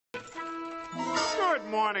Good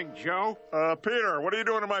morning, Joe. Peter, what are you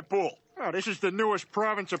doing in my pool? Oh, this is the newest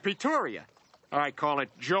province of Pretoria. I call it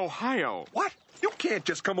Joe-hio. What? You can't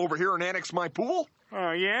just come over here and annex my pool.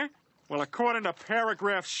 Oh, yeah? Well, according to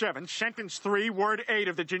paragraph 7, sentence 3, word 8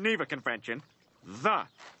 of the Geneva Convention, the.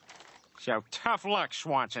 So tough luck,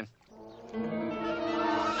 Swanson.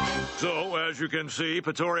 So, as you can see,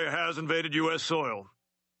 Pretoria has invaded U.S. soil.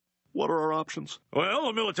 What are our options? Well,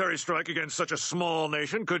 a military strike against such a small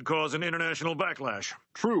nation could cause an international backlash.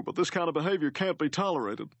 True, but this kind of behavior can't be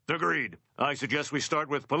tolerated. Agreed. I suggest we start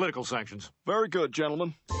with political sanctions. Very good,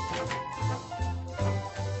 gentlemen.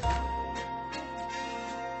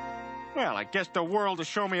 Well, I guess the world will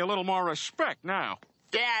show me a little more respect now.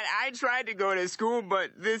 Dad, I tried to go to school,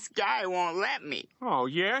 but this guy won't let me. Oh,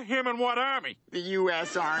 yeah? Him in what army? The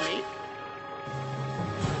U.S. Army.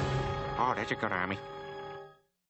 Oh, that's a good army.